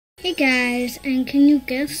Hey guys, and can you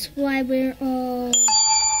guess why we're all,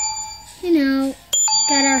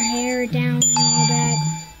 got our hair down and all that?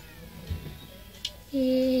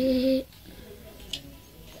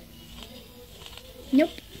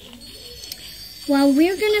 Nope. Well,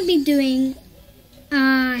 we're gonna be doing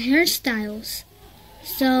hairstyles.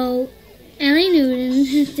 So, Ellie Newton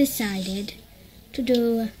has decided to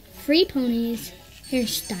do free ponies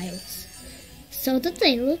hairstyles so that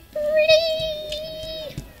they look pretty.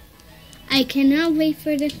 I cannot wait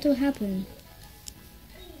for this to happen.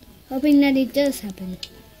 Hoping that it does happen.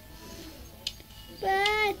 But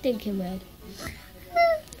I think it will.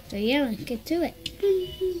 So yeah, let's get to it.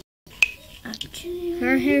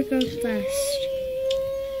 Her hair goes fast.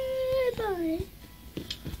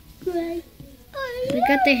 We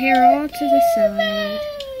got the hair all to the side.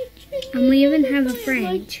 And we even have a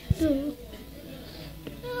fringe.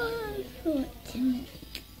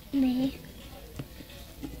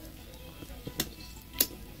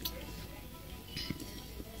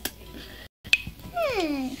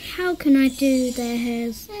 How can I do their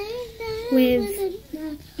hairs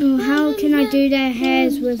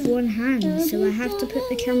with one hand? So I have to put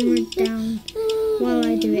the camera down while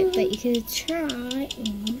I do it, but you can try.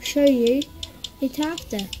 I'll show you it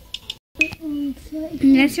after. And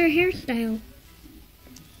that's her hairstyle.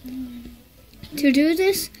 To do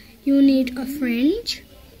this, you'll need a fringe,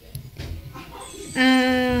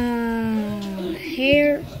 hair,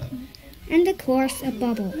 and of course a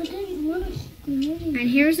bubble. And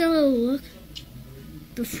here's a little look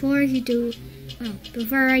before I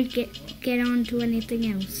get on to anything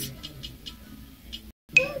else.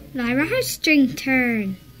 Lyra has string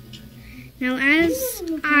turn. Now, as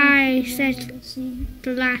I said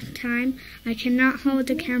the last time, I cannot hold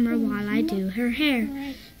the camera while I do her hair.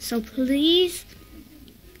 So please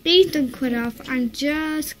don't quit off. I'm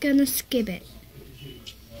just gonna skip it.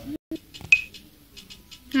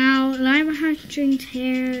 Now, Lyra String's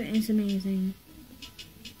hair is amazing.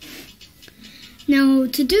 Now,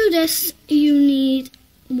 to do this, you need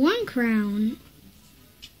one crown,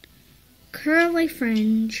 curly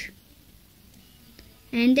fringe,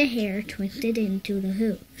 and the hair twisted into the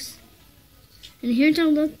hooves. And here's a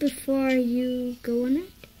look before you go on it.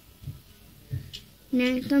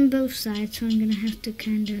 Now, it's on both sides, so I'm going to have to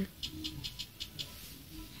kind of...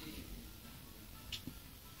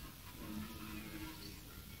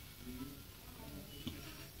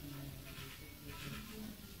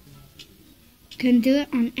 Can do it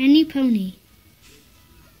on any pony.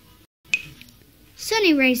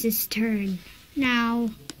 Sunny Race's turn. Now,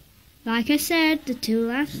 like I said the two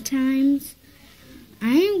last times,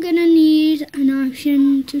 I am gonna need an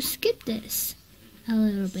option to skip this a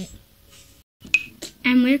little bit.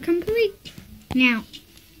 And we're complete. Now,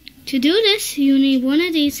 to do this, you need one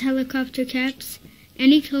of these helicopter caps,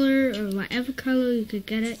 any color or whatever color you could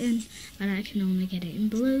get it in, but I can only get it in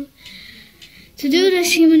blue. To do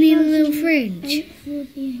this, you will need a little fringe.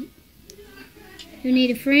 You need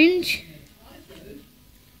a fringe.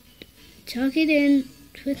 Tuck it in,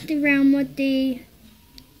 twist it around with the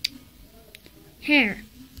hair.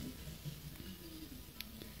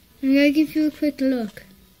 I'm going to give you a quick look.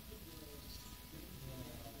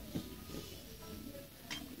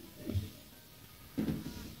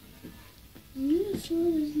 This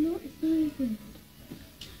one is not very good.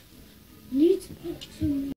 I need to put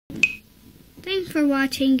some... Thanks for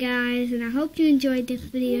watching, guys, and I hope you enjoyed this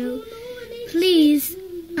video. Please,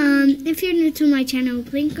 if you're new to my channel,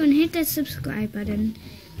 please go and hit that subscribe button.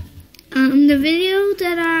 The video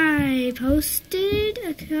that I posted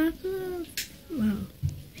a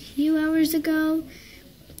few hours ago,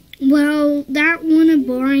 well, that one, a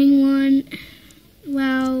boring one,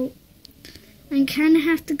 well, I kind of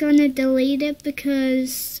have to gonna delete it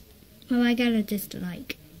because, well, I got a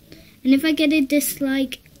dislike. And if I get a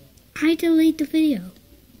dislike, I delete the video.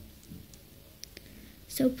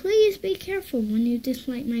 So please be careful when you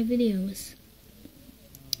dislike my videos.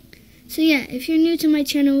 So yeah, if you're new to my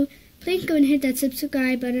channel, please go and hit that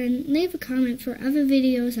subscribe button. Leave a comment for other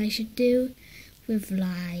videos I should do with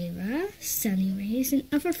Lyra, Sunny Race, and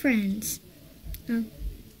other friends. Oh,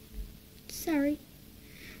 sorry.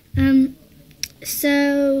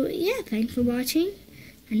 So yeah, thanks for watching.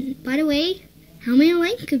 And by the way, how many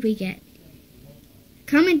likes could we get?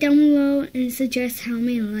 Comment down below and suggest how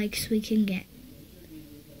many likes we can get.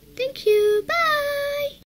 Thank you. Bye.